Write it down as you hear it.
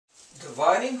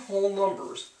Dividing whole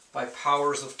numbers by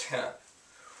powers of 10.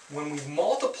 When we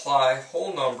multiply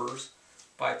whole numbers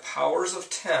by powers of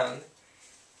 10,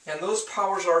 and those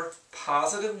powers are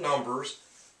positive numbers,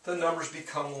 the numbers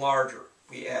become larger.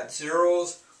 We add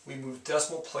zeros, we move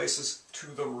decimal places to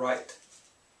the right.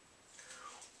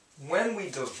 When we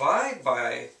divide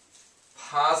by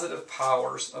positive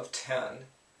powers of 10,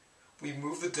 we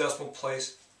move the decimal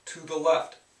place to the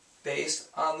left based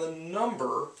on the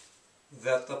number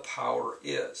that the power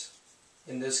is.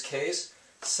 In this case,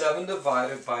 7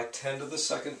 divided by 10 to the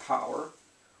second power.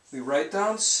 We write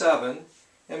down 7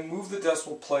 and move the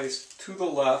decimal place to the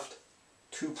left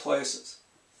 2 places.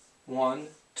 1,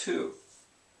 2.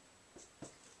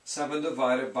 7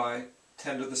 divided by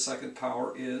 10 to the second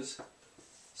power is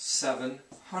 7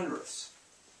 hundredths.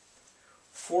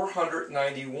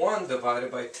 491 divided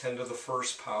by 10 to the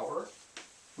first power.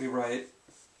 We write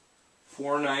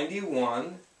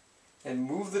 491 and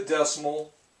move the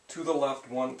decimal to the left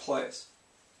 1 place.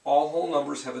 All whole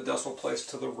numbers have a decimal place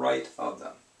to the right of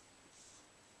them.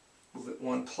 Move it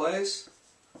 1 place.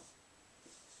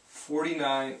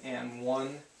 49 and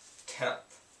 1/10.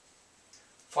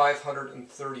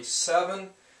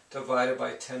 537 divided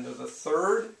by 10 to the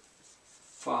third.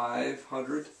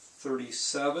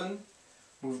 537.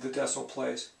 Move the decimal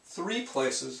place 3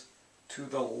 places to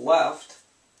the left.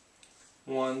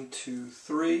 1, 2,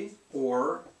 3,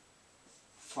 or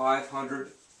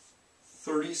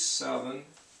 537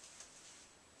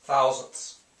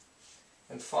 thousandths.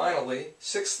 And finally,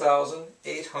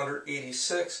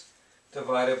 6,886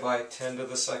 divided by 10 to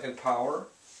the second power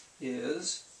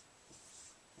is,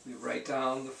 we write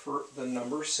down the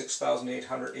number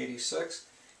 6,886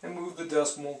 and move the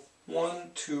decimal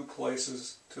 1, 2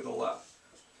 places to the left,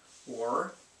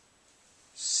 or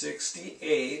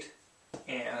 68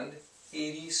 and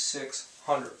 86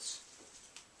 hundredths.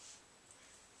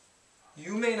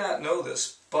 You may not know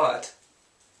this, but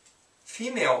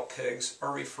female pigs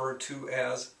are referred to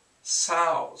as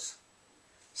sows.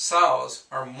 Sows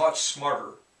are much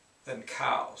smarter than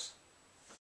cows.